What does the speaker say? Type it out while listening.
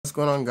What's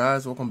going on,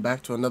 guys? Welcome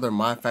back to another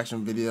My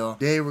Faction video.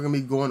 Today we're gonna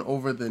be going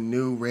over the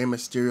new Rey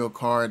Mysterio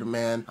card,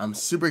 man. I'm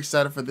super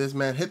excited for this,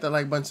 man. Hit that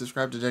like button,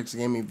 subscribe to Jax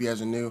Gaming if you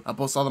guys are new. I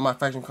post all the My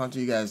Faction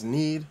content you guys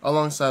need,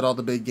 alongside all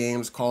the big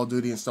games, Call of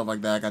Duty and stuff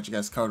like that. I got you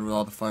guys covered with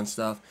all the fun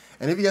stuff.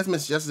 And if you guys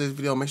missed yesterday's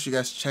video, make sure you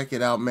guys check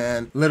it out,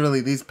 man.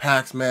 Literally, these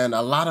packs, man,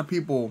 a lot of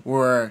people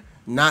were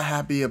not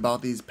happy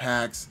about these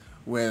packs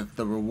with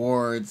the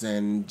rewards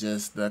and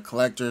just the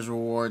collector's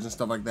rewards and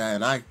stuff like that,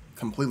 and I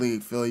completely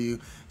feel you,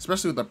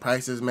 especially with the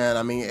prices, man.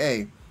 I mean,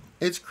 hey,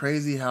 it's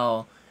crazy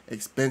how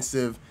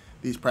expensive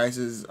these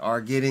prices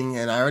are getting,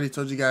 and I already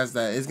told you guys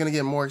that it's gonna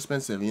get more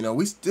expensive. You know,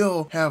 we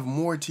still have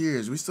more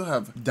tiers. We still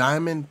have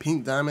Diamond,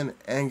 Pink Diamond,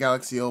 and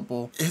Galaxy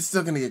Opal. It's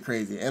still gonna get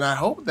crazy, and I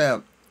hope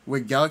that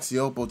with Galaxy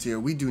Opal tier,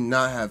 we do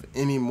not have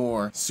any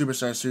more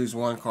Superstar Series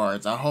 1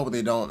 cards. I hope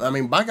they don't. I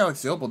mean, by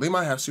Galaxy Opal, they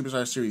might have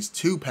Superstar Series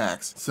 2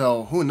 packs.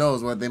 So who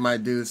knows what they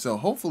might do. So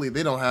hopefully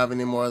they don't have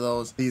any more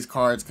of these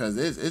cards, because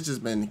it's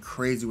just been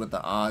crazy with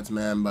the odds,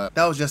 man. But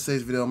that was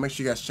yesterday's video. Make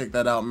sure you guys check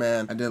that out,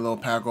 man. I did a little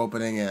pack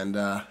opening, and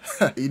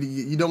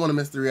you don't want to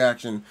miss the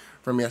reaction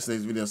from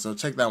yesterday's video. So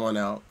check that one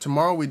out.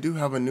 Tomorrow we do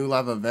have a new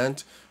live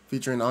event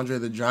featuring Andre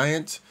the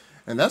Giant,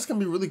 and that's going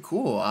to be really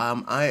cool.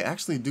 I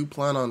actually do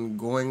plan on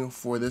going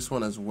for this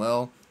one as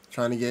well,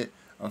 trying to get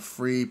a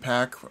free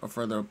pack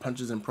for the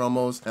punches and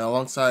promos. And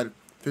alongside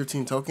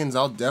 15 tokens,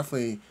 I'll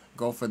definitely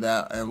go for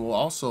that. And we'll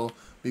also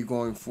be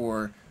going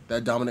for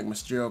that Dominic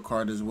Mysterio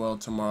card as well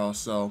tomorrow.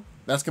 So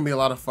that's going to be a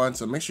lot of fun.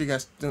 So make sure you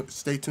guys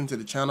stay tuned to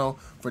the channel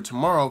for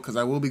tomorrow, because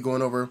I will be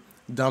going over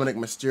Dominic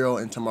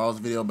Mysterio in tomorrow's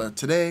video. But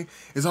today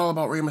is all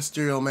about Rey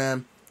Mysterio,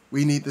 man.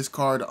 We need this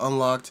card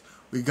unlocked.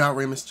 We got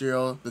Rey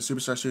Mysterio, the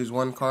Superstar Series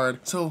 1 card.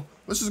 So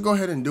let's just go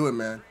ahead and do it,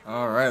 man.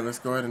 Alright, let's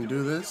go ahead and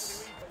do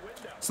this.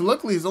 So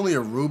luckily it's only a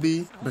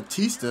Ruby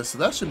Batista, so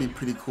that should be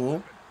pretty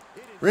cool.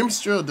 Rey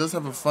Mysterio does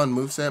have a fun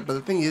moveset, but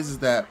the thing is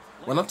that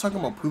when I'm talking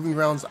about Proving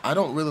Grounds, I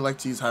don't really like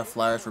to use high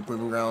flyers for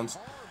Proving Grounds,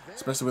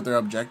 especially with their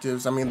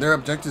objectives. I mean, their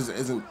objectives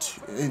isn't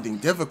anything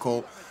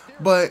difficult,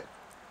 but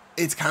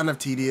it's kind of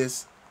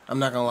tedious, I'm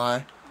not gonna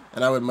lie.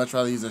 And I would much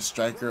rather use a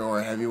striker or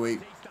a heavyweight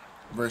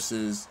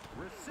versus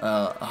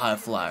a high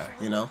flyer,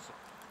 you know,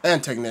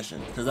 and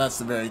technician, because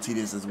that's very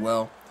tedious as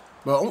well.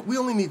 But we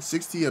only need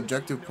 60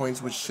 objective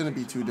points, which shouldn't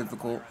be too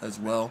difficult as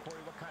well.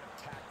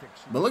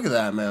 But look at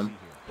that, man.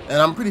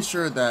 And I'm pretty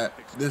sure that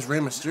this Rey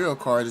Mysterio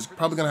card is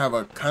probably going to have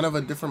a kind of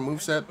a different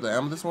moveset, the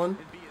Amethyst one.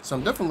 So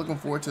I'm definitely looking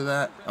forward to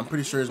that. I'm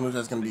pretty sure his moveset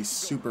is going to be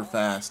super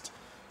fast.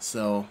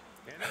 So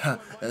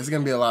it's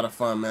going to be a lot of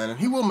fun, man. And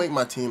he will make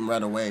my team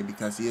right away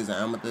because he is an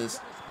Amethyst.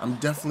 I'm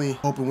definitely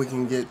hoping we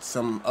can get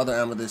some other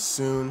Amethyst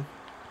soon,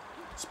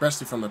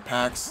 especially from the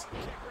packs.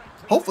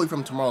 Hopefully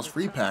from tomorrow's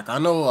free pack. I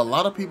know a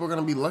lot of people are going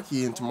to be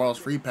lucky in tomorrow's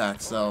free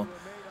pack, so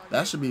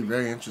that should be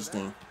very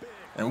interesting.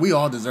 And we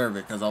all deserve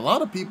it, because a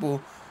lot of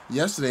people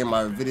yesterday in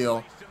my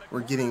video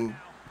were getting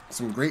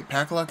some great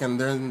pack luck, and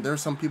then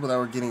there's some people that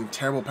were getting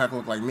terrible pack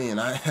luck like me, and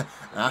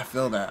I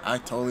feel that. I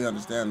totally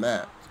understand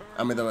that.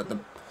 I mean,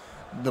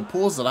 the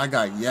pulls that I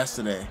got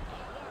yesterday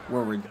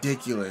were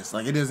ridiculous.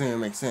 Like, it doesn't even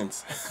make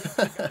sense.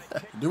 I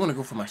do want to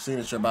go for my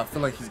signature, but I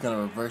feel like he's going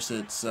to reverse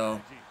it, so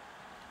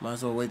might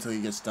as well wait till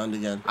he gets stunned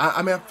again.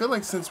 I mean, I feel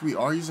like since we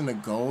are using the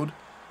gold,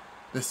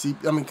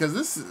 because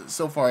this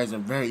so far is a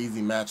very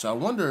easy match, so I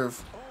wonder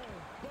if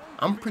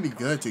I'm pretty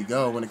good to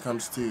go when it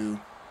comes to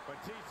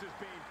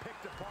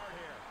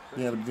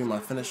being able to do my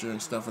finisher and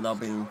stuff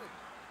without being.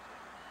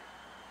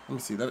 Let me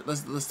see.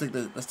 Let's take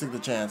the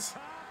chance.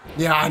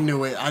 Yeah, I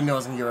knew it. I knew I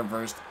was gonna get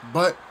reversed,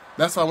 but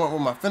that's why I went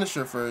with my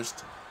finisher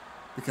first,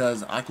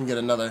 because I can get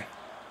another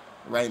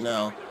right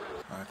now.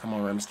 All right, come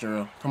on, Rey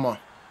Mysterio. Come on.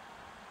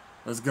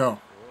 Let's go.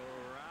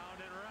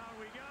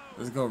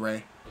 Let's go,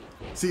 Rey.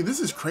 See, this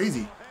is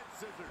crazy.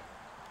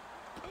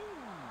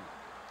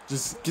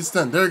 Just get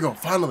stunned. There you go.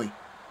 Finally.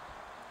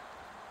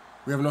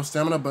 We have no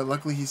stamina, but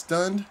luckily he's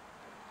stunned.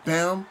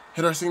 Bam.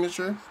 Hit our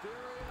signature.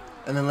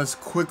 And then let's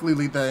quickly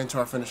lead that into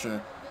our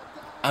finisher.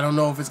 I don't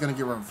know if it's going to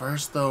get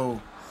reversed,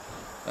 though.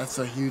 That's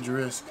a huge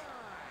risk.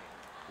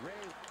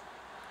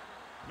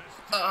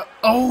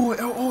 Oh,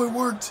 it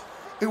worked.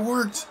 It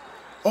worked.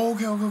 Oh,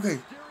 okay.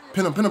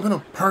 Pin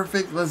him.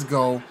 Perfect. Let's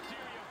go.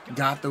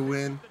 Got the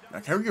win. Now,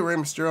 can we get Rey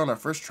Mysterio on our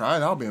first try?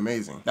 That would be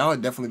amazing. That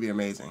would definitely be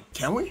amazing.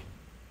 Can we?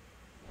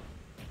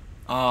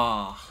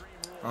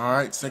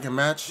 Alright, second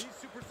match.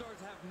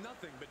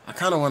 I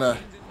kind of want to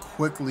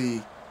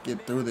quickly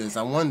get through this.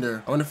 I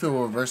wonder if it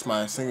will reverse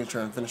my signature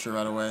and finisher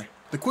right away.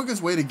 The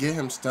quickest way to get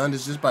him stunned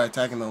is just by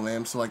attacking the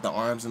limbs, so like the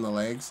arms and the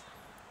legs.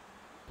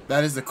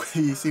 That is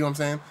you see what I'm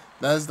saying?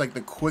 That is like the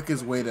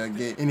quickest way to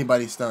get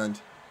anybody stunned.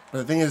 But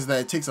the thing is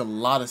that it takes a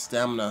lot of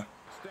stamina.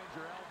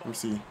 Let me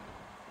see.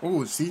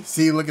 Oh,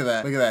 see, look at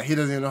that. Look at that. He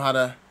doesn't even know how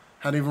to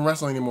even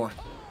wrestle anymore.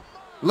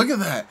 Look at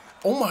that.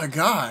 Oh my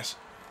gosh.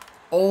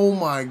 Oh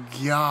my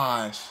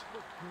gosh.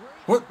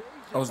 What?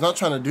 I was not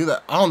trying to do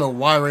that. I don't know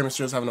why Rey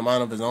Mysterio's having a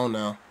mind of his own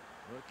now.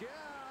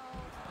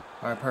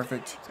 Alright,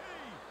 perfect.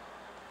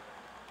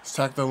 Let's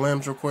attack the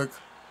limbs real quick.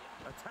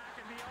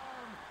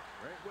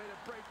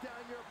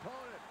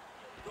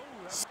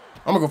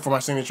 I'm gonna go for my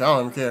signature. I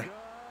don't even care.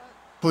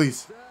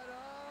 Please.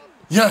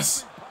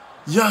 Yes.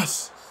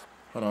 Yes.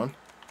 Hold on.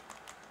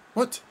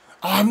 What?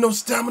 Oh, I have no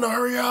stamina.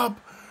 Hurry up.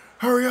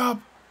 Hurry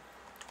up.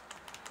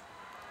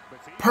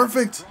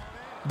 Perfect.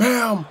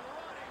 Bam.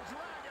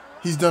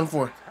 He's done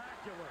for.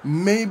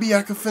 Maybe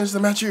I can finish the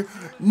match here.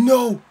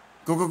 No.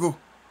 Go, go, go.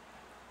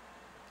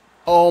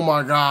 Oh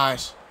my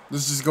gosh.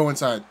 Let's just go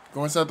inside.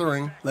 Go inside the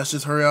ring. Let's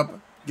just hurry up.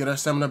 Get our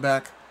stamina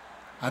back.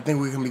 I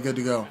think we can be good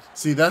to go.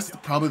 See, that's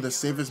probably the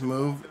safest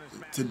move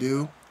to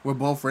do with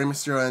both Rey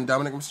Mysterio and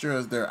Dominic Mysterio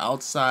is their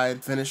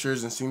outside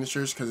finishers and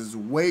signatures because it's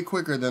way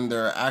quicker than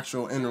their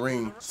actual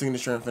in-ring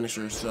signature and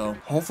finishers. So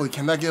hopefully,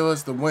 can that give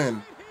us the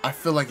win? I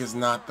feel like it's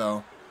not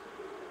though.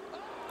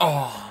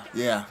 Oh,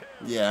 yeah.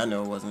 Yeah, I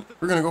know it wasn't.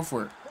 We're going to go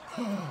for it.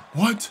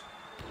 What?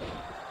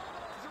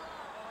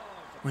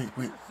 Wait.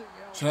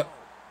 Should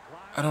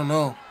I don't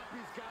know.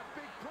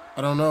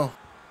 I don't know.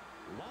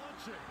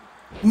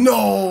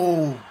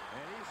 No!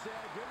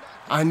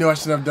 I knew I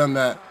shouldn't have done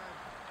that.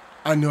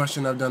 I knew I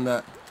shouldn't have done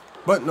that.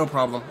 But no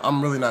problem.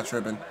 I'm really not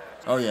tripping.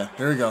 Oh yeah,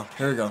 here we go.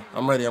 Here we go.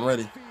 I'm ready. I'm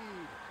ready.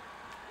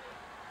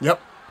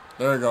 Yep.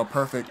 There we go.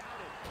 Perfect.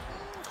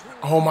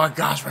 Oh my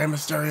gosh, Rey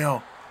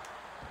Mysterio.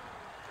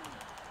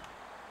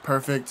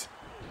 Perfect.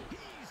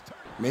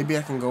 Maybe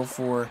I can go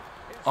for...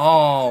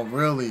 Oh,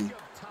 really?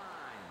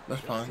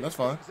 That's fine. That's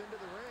fine.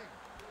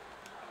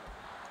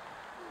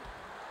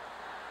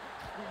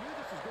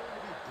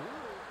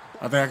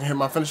 I think I can hit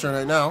my finisher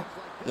right now.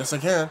 Yes, I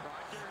can.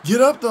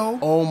 Get up, though.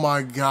 Oh,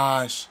 my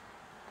gosh.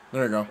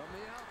 There we go.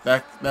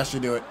 That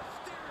should do it.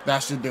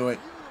 That should do it.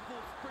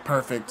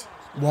 Perfect.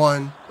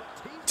 1,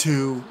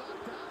 2,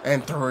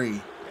 and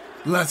 3.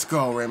 Let's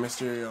go, Rey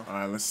Mysterio. All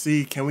right, let's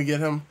see. Can we get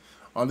him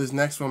on this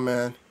next one,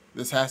 man?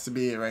 This has to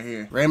be it right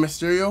here. Rey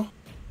Mysterio.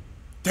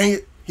 Dang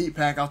it. Heat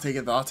pack. I'll take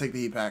it, though. I'll take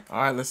the heat pack.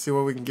 All right, let's see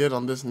what we can get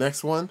on this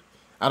next one.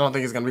 I don't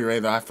think it's going to be Rey,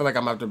 though. I feel like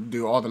I'm going to have to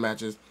do all the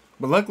matches.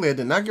 But luckily, I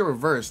did not get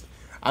reversed.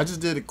 I just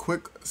did a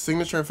quick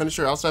signature and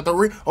finisher outside the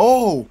ring.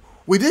 Oh,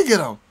 we did get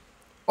him.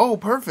 Oh,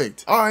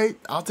 perfect. All right,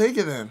 I'll take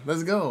it then.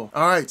 Let's go.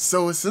 All right,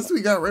 so since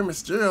we got Rey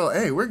Mysterio,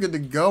 hey, we're good to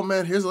go,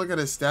 man. Here's a look at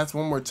his stats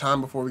one more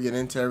time before we get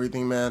into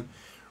everything, man.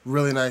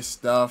 Really nice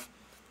stuff.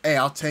 Hey,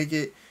 I'll take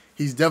it.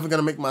 He's definitely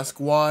going to make my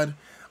squad.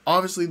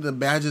 Obviously, the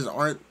badges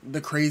aren't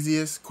the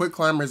craziest. Quick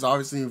Climber is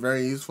obviously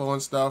very useful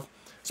and stuff,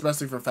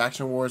 especially for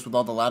Faction Wars with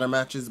all the ladder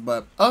matches.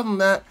 But other than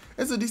that,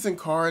 it's a decent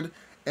card.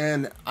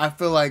 And I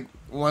feel like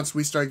once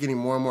we start getting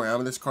more and more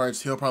Amethyst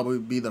cards, he'll probably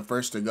be the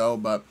first to go.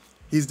 But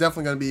he's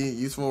definitely going to be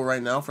useful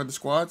right now for the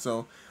squad.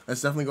 So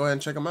let's definitely go ahead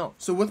and check him out.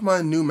 So with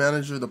my new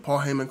manager, the Paul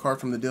Heyman card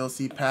from the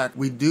DLC pack,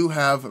 we do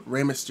have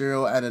Rey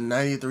Mysterio at a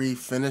 93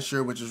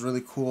 finisher, which is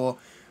really cool.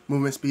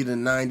 Movement speed of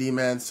 90,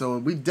 man. So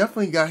we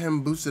definitely got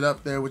him boosted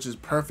up there, which is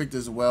perfect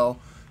as well.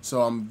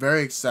 So I'm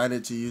very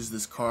excited to use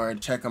this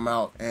card, check him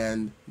out,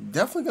 and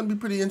definitely going to be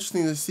pretty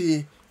interesting to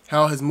see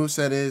how his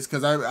moveset is,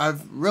 because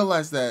I've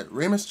realized that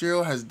Rey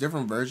Mysterio has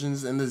different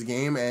versions in this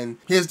game, and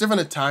he has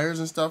different attires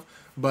and stuff,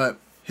 but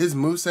his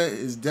moveset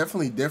is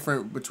definitely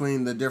different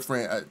between the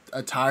different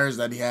attires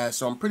that he has.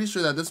 So I'm pretty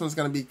sure that this one's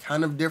going to be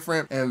kind of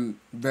different and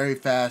very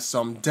fast,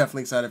 so I'm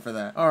definitely excited for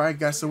that. Alright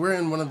guys, so we're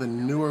in one of the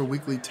newer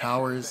weekly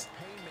towers,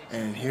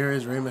 and here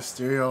is Rey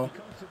Mysterio.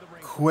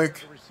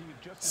 Quick,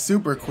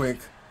 super quick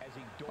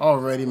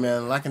already,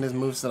 man. Liking his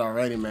moveset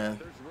already, man.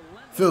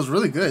 Feels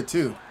really good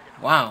too.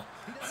 Wow.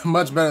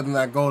 Much better than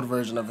that gold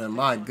version of him.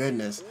 My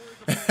goodness.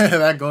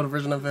 That gold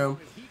version of him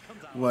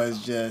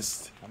was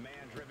just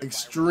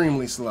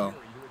extremely slow.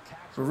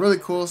 But really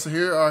cool. So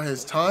here are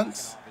his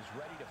taunts.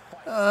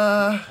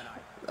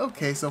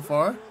 Okay so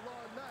far.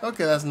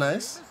 Okay, that's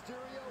nice.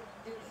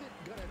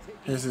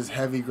 Here's his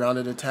heavy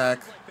grounded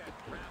attack.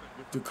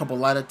 Do a couple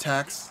light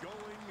attacks.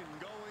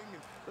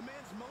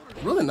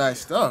 Really nice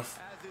stuff.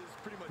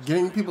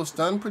 Getting people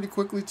stunned pretty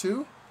quickly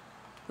too.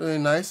 Really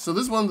nice. So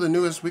this is one of the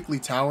newest weekly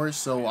towers,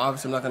 so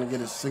obviously I'm not going to get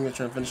his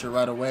signature and finisher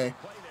right away,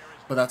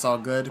 but that's all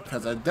good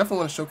because I definitely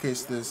want to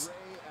showcase this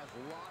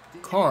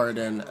card,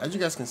 and as you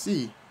guys can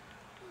see,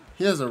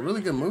 he has a really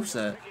good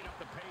moveset.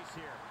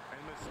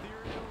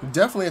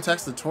 Definitely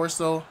attacks the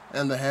torso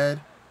and the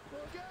head.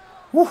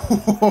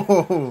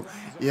 Woo!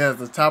 Yeah,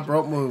 the top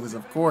rope moves,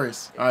 of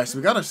course. Alright, so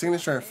we got our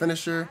signature and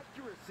finisher.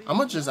 I'm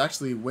going to just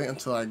actually wait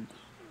until I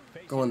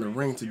go in the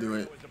ring to do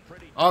it.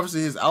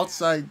 Obviously, his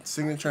outside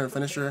signature and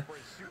finisher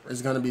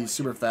is going to be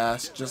super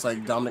fast, just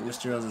like Dominic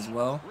Mysterio's as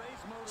well.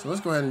 So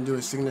let's go ahead and do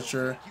his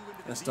signature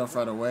and stuff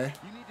right away.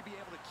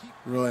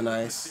 Really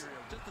nice.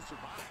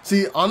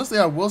 See, honestly,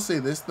 I will say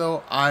this,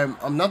 though. I'm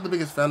not the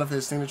biggest fan of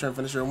his signature and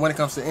finisher when it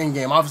comes to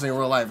in-game. Obviously, in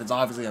real life, it's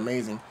obviously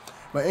amazing.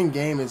 But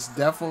in-game, it's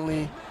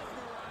definitely,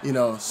 you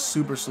know,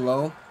 super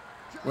slow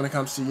when it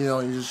comes to, you know,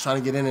 you're just trying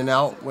to get in and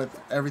out with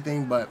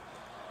everything. But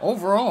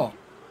overall,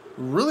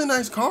 really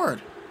nice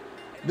card.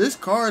 This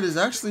card is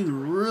actually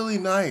really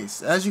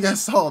nice. As you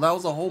guys saw, that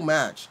was a whole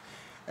match.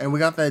 And we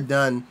got that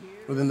done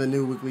within the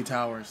new weekly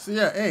towers. So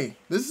yeah, hey,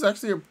 this is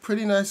actually a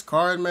pretty nice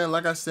card, man.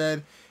 Like I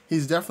said,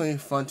 he's definitely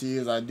fun to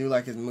use. I do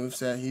like his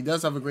moveset. He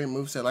does have a great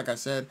moveset, like I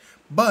said.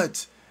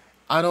 But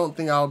I don't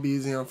think I'll be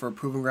using him for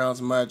Proving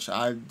Grounds much.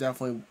 I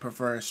definitely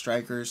prefer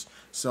strikers.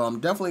 So I'm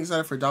definitely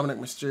excited for Dominic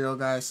Mysterio,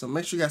 guys. So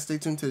make sure you guys stay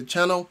tuned to the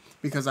channel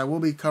because I will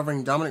be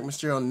covering Dominic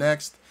Mysterio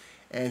next.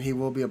 And he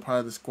will be a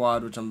part of the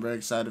squad, which I'm very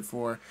excited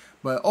for.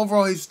 But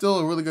overall, he's still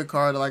a really good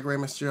card. I like Rey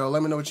Mysterio.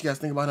 Let me know what you guys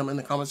think about him in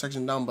the comment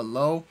section down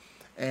below.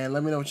 And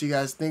let me know what you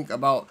guys think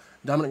about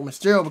Dominic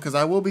Mysterio because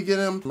I will be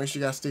getting him. Make sure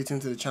you guys stay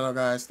tuned to the channel,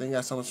 guys. Thank you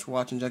guys so much for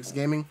watching Jex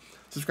Gaming.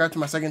 Subscribe to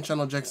my second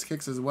channel, Jex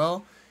Kicks, as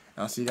well.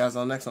 And I'll see you guys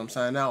on the next one. I'm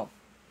signing out.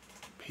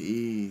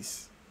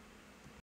 Peace.